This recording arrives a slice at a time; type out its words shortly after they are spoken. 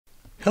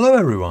Hello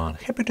everyone,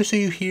 happy to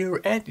see you here,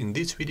 and in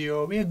this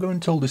video we are going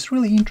to solve this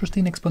really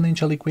interesting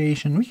exponential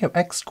equation. We have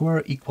x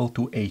squared equal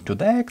to a to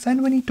the x,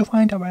 and we need to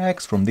find our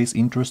x from this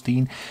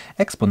interesting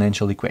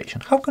exponential equation.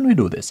 How can we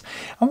do this?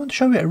 I want to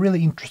show you a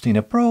really interesting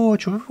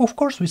approach. Of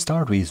course we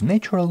start with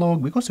natural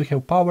log because we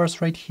have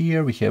powers right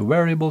here, we have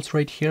variables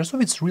right here, so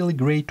it's really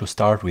great to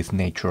start with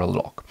natural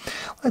log.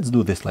 Let's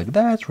do this like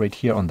that, right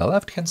here on the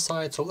left hand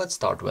side, so let's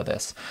start with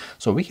this.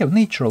 So we have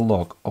natural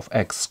log of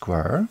x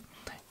squared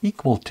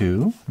equal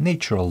to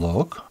natural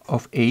log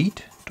of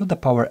 8 to the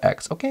power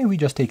x. Okay, we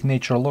just take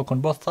natural log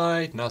on both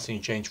sides, nothing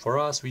changed for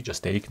us, we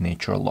just take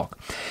natural log.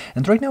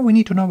 And right now we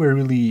need to know a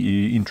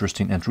really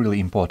interesting and really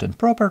important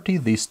property.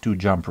 These two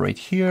jump right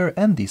here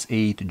and this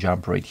 8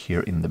 jump right here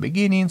in the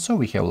beginning. So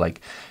we have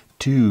like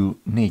 2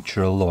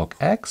 natural log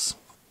x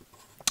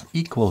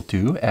equal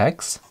to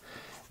x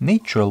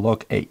natural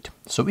log 8.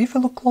 So if we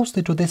look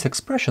closely to this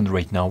expression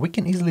right now, we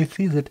can easily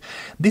see that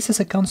this is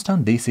a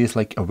constant, this is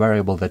like a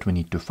variable that we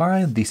need to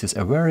find, this is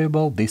a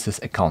variable, this is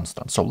a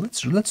constant. So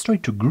let's try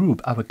to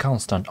group our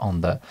constant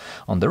on the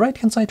right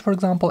hand side, for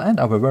example, and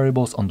our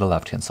variables on the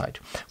left hand side.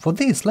 For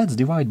this, let's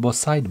divide both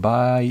sides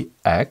by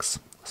x.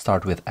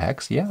 Start with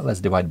x, yeah, let's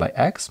divide by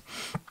x.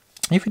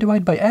 If we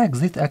divide by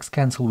x, this x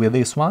cancel with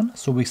this one,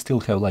 so we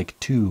still have like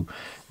 2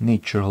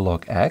 natural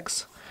log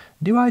x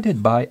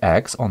divided by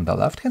x on the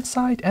left hand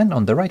side, and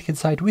on the right hand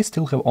side we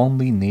still have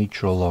only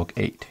natural log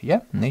 8.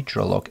 Yeah,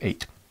 natural log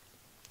 8.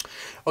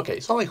 Okay,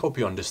 so I hope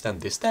you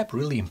understand this step,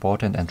 really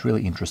important and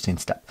really interesting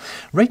step.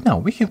 Right now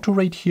we have 2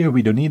 right here,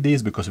 we don't need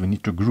this because we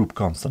need to group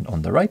constant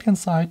on the right hand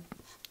side.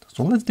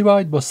 So let's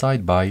divide both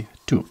sides by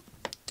 2.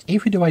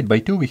 If we divide by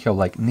 2, we have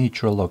like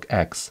natural log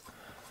x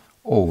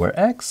over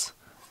x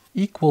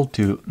equal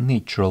to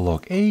natural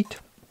log 8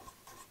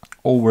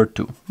 over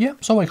 2. Yeah,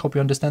 so I hope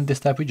you understand this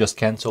step. We just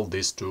cancel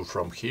these 2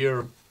 from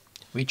here,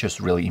 which is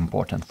really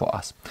important for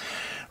us.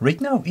 Right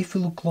now, if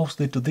we look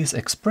closely to this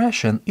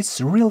expression,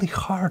 it's really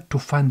hard to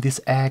find this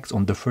x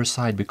on the first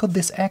side because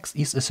this x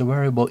is a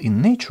variable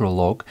in natural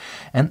log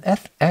and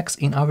x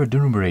in our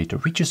denominator,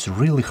 which is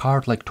really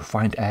hard like to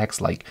find x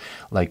like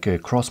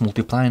cross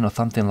multiplying or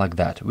something like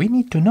that. We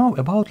need to know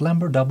about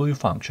Lambert W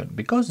function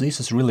because this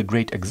is really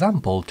great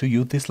example to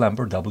use this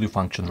Lambert W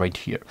function right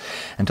here.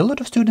 And a lot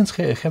of students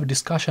have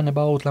discussion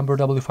about Lambert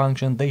W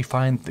function. They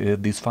find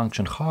this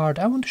function hard.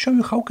 I want to show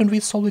you how can we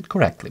solve it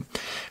correctly.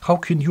 How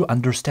can you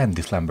understand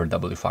this Lambert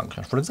W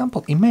function? For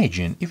example,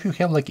 imagine if you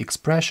have like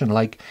expression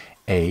like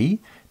a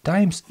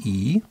times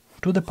e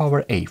to the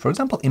power a. For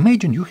example,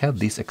 imagine you have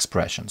this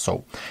expression.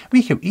 So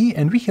we have e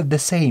and we have the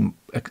same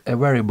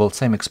variable,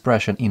 same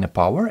expression in a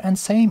power and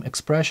same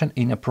expression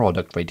in a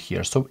product right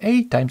here. So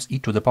a times e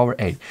to the power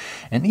a.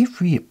 And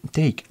if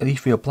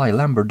we apply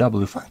Lambert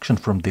W function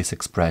from this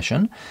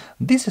expression,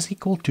 this is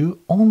equal to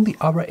only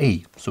our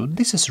a. So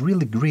this is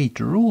really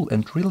great rule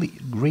and really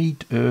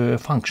great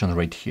function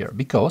right here.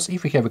 Because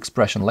if we have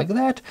expression like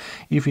that,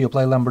 if we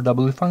apply Lambert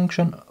W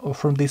function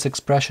from this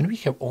expression, we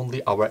have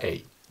only our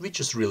a,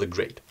 which is really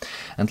great.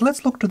 And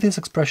let's look to this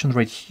expression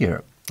right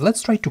here.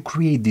 Let's try to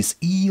create this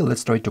e,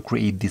 let's try to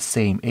create this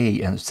same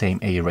a and same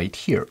a right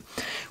here.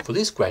 For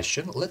this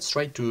question, let's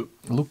try to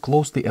look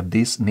closely at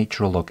this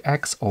natural log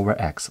x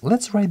over x.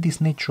 Let's write this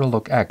natural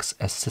log x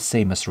as the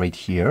same as right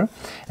here,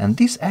 and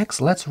this x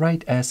let's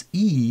write as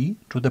e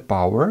to the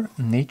power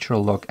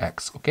natural log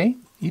x, okay?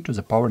 E to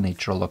the power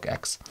natural log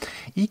x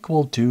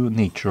equal to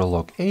natural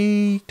log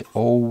 8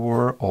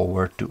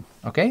 over 2.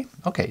 Okay,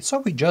 so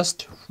we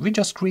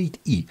just create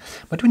e,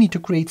 but we need to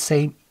create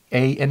same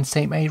a and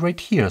same a right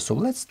here. So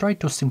let's try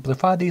to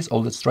simplify this,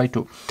 or let's try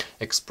to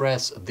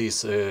express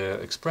this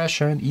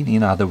expression in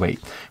another way.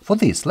 For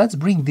this, let's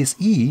bring this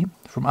e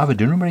from our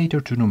denominator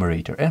to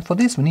numerator, and for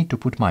this we need to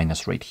put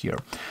minus right here.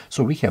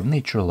 So we have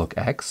natural log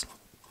x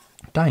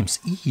times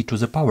e to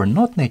the power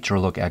not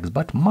natural log x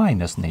but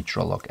minus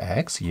natural log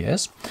x,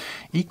 yes,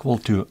 equal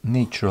to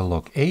natural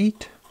log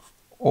 8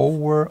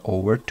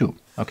 over 2.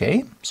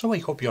 Okay, so I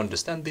hope you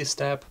understand this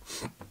step.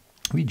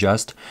 We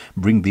just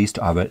bring this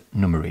to our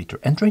numerator.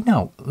 And right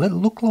now, let's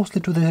look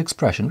closely to this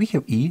expression. We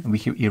have e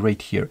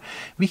right here.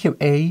 We have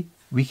a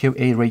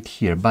right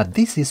here, but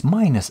this is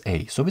minus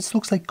a. So it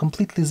looks like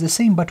completely the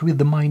same, but with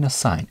the minus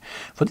sign.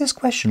 For this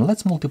question,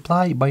 let's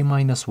multiply by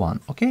minus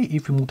 1. Okay,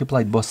 if we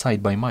multiply both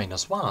sides by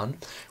minus 1,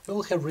 we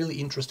will have really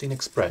interesting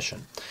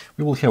expression.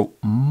 We will have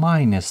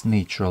minus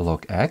natural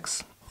log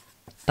x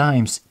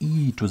times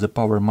e to the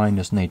power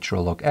minus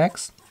natural log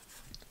x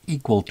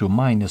equal to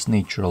minus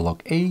natural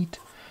log 8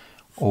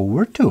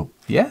 over 2.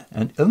 Yeah,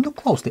 and look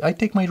closely. I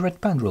take my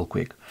red pen real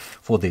quick.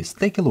 For this,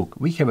 take a look.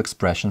 We have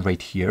expression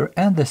right here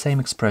and the same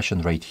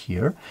expression right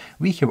here.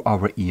 We have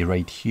our e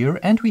right here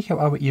and we have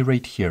our e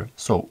right here.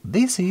 So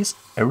this is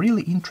a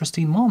really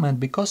interesting moment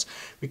because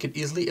we can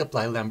easily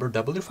apply Lambert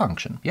W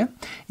function. Yeah,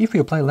 if we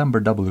apply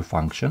Lambert W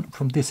function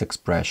from this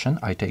expression,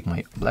 I take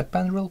my black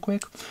pen real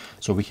quick.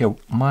 So we have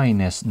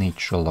minus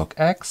natural log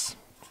x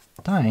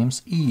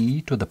times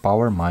e to the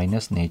power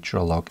minus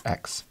natural log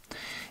x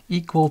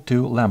equal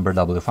to Lambert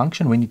W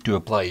function. We need to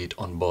apply it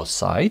on both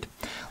sides.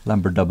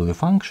 Lambert W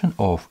function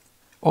of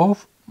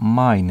of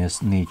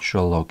minus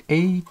natural log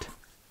 8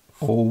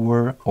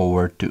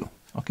 over 2.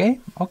 Okay?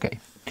 Okay.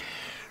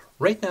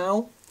 Right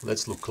now,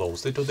 let's look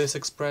closely to this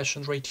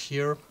expression right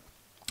here.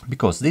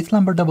 Because this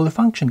Lambert W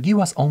function gives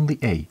us only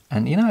a,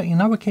 and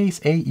in our case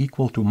a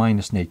equal to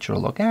minus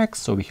natural log x,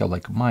 so we have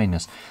like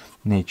minus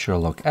natural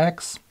log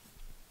x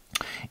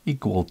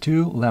equal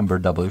to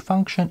Lambert W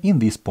function in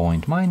this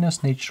point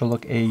minus natural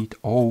log 8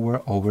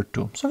 over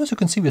 2. So as you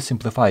can see, we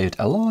simplify it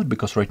a lot,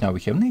 because right now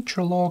we have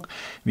natural log,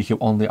 we have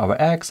only our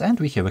x, and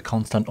we have a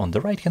constant on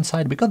the right hand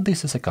side, because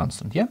this is a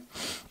constant, yeah?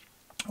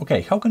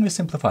 Okay, how can we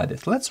simplify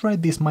this? Let's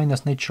write this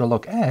minus natural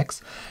log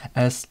x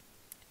as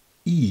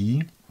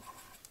e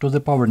to the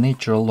power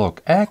natural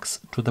log x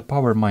to the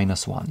power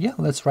minus 1. Yeah,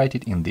 let's write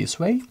it in this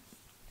way.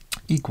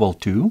 Equal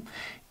to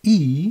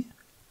e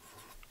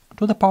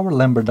to the power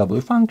Lambert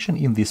W function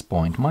in this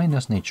point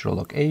minus natural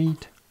log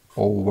 8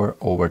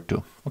 over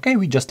 2. Okay,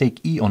 we just take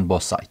e on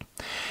both sides.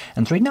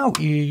 And right now,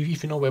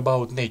 if you know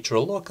about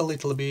natural log a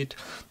little bit,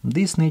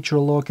 this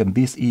natural log and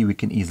this e we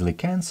can easily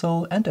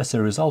cancel, and as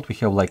a result we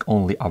have like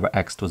only our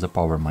x to the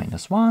power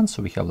minus 1,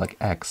 so we have like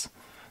x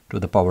to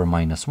the power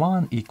minus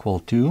 1 equal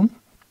to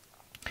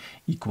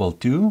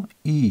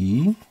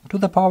e to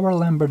the power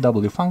Lambert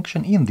W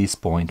function in this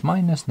point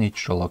minus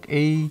natural log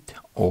 8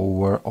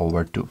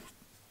 over 2.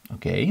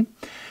 Okay,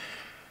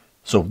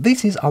 so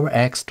this is our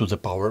x to the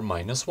power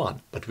minus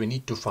 1, but we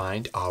need to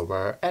find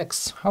our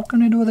x. How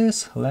can we do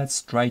this?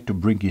 Let's try to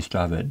bring it to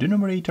our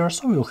denominator,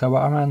 so we'll have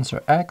our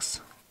answer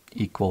x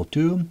equal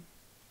to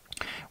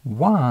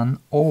 1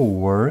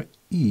 over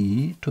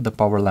e to the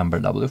power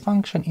Lambert W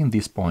function in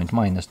this point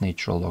minus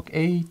natural log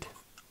 8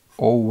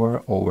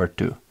 over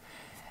 2.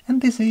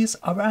 And this is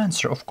our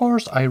answer. Of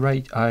course, I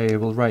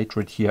will write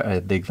right here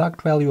the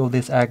exact value of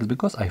this x,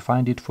 because I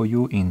find it for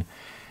you in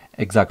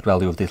exact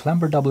value of this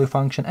Lambert W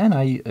function, and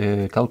I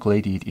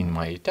calculated it in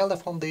my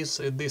telephone, this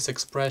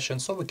expression,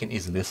 so we can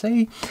easily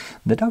say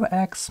that our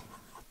x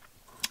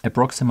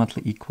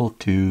approximately equal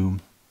to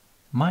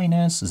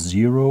minus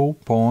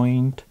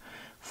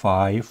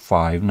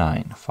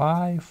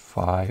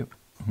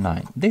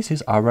 0.559. This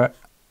is our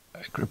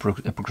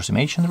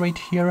approximation right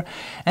here,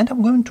 and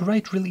I'm going to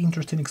write really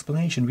interesting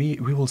explanation. We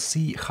will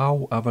see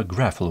how our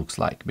graph looks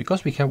like,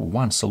 because we have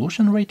one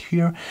solution right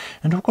here,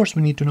 and of course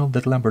we need to know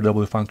that Lambert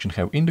W function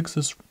have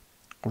indexes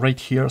right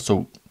here,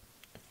 so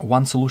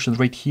one solution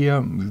right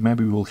here,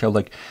 maybe we will have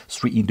like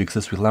 3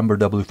 indexes with Lambert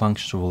W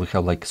function, so we'll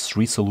have like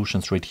 3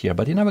 solutions right here,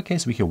 but in our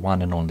case we have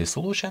one and only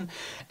solution.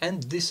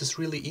 And this is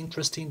really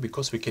interesting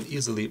because we can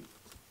easily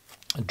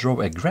draw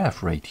a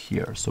graph right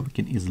here. So we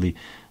can easily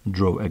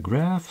draw a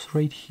graph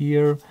right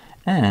here,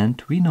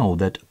 and we know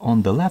that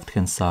on the left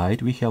hand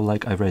side we have,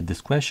 like I read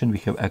this question, we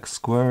have x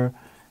squared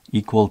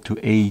equal to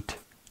 8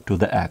 to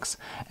the x.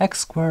 X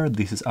squared,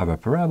 this is our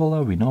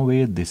parabola, we know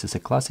it, this is a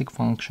classic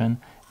function,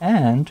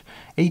 and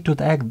 8 to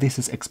the x, this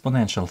is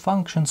exponential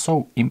function.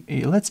 So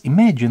let's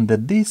imagine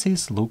that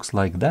this looks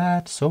like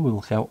that, so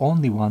we'll have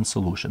only one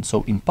solution.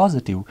 So in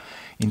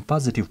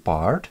positive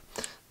part,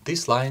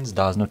 these lines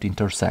does not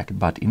intersect,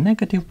 but in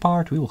negative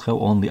part we will have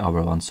only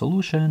our one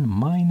solution,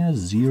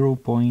 minus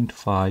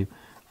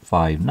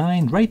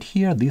 0.559. Right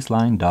here this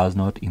line does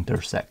not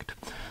intersect.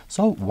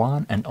 So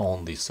one and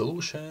only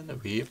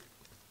solution, we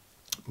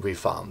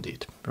found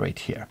it right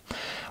here.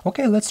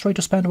 Okay, let's try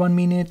to spend 1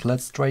 minute.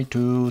 Let's try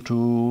to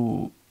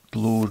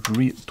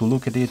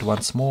look at it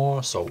once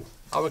more. So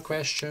our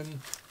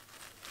question,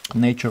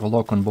 natural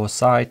log on both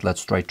sides.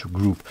 Let's try to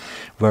group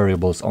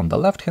variables on the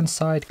left hand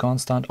side,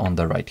 constant on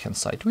the right hand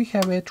side. We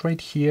have it right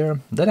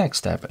here. The next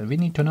step, we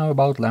need to know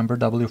about Lambert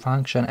W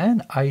function,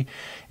 and I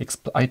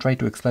try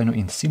to explain it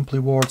in simple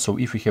words. So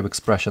if we have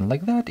expression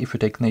like that, if you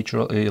take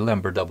natural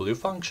Lambert W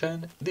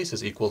function, this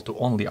is equal to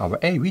only our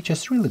a, which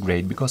is really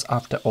great, because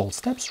after all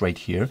steps right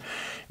here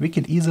we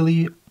can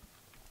easily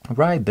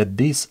write that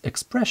this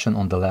expression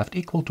on the left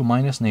equal to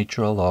minus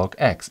natural log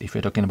x, if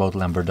we're talking about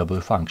Lambert W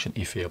function,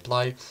 if we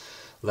apply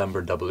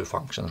Lambert W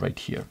function right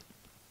here.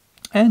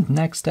 And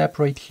next step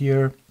right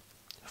here,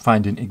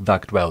 finding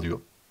exact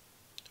value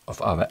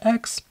of our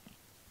x,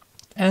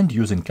 and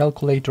using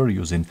calculator,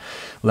 using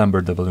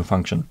Lambert W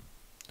function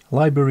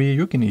library,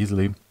 you can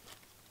easily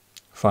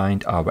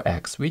find our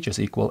x, which is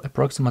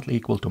approximately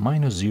equal to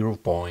minus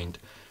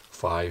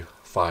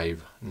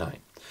 0.559.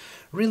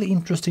 Really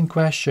interesting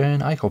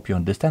question. I hope you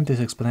understand this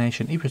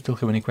explanation. If you still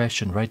have any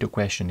question, write your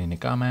question in the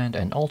comment.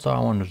 And also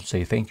I wanted to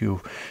say thank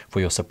you for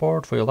your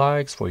support, for your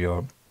likes,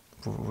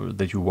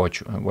 that you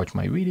watch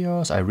my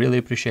videos. I really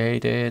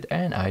appreciate it,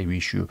 and I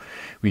wish you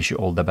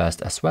all the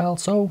best as well.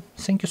 So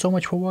thank you so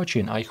much for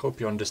watching. I hope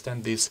you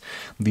understand this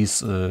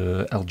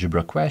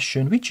algebra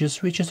question, which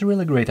is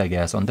really great, I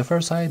guess. On the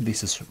first side,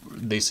 this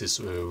is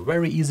a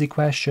very easy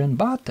question,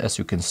 but as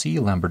you can see,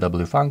 Lambert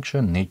W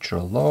function,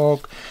 natural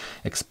log,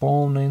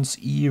 exponents,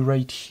 e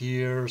right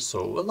here.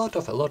 So a lot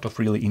of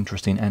really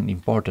interesting and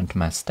important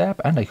math step,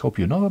 and I hope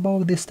you know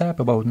about this step,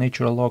 about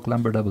natural log,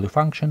 Lambert W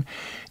function,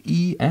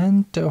 e,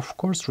 and of of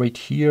course, right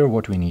here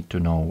what we need to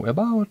know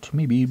about,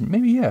 maybe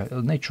yeah,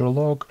 natural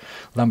log,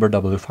 Lambert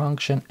W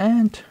function,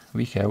 and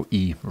we have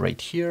E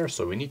right here,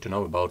 so we need to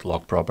know about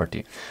log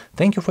property.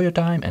 Thank you for your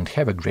time and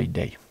have a great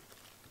day.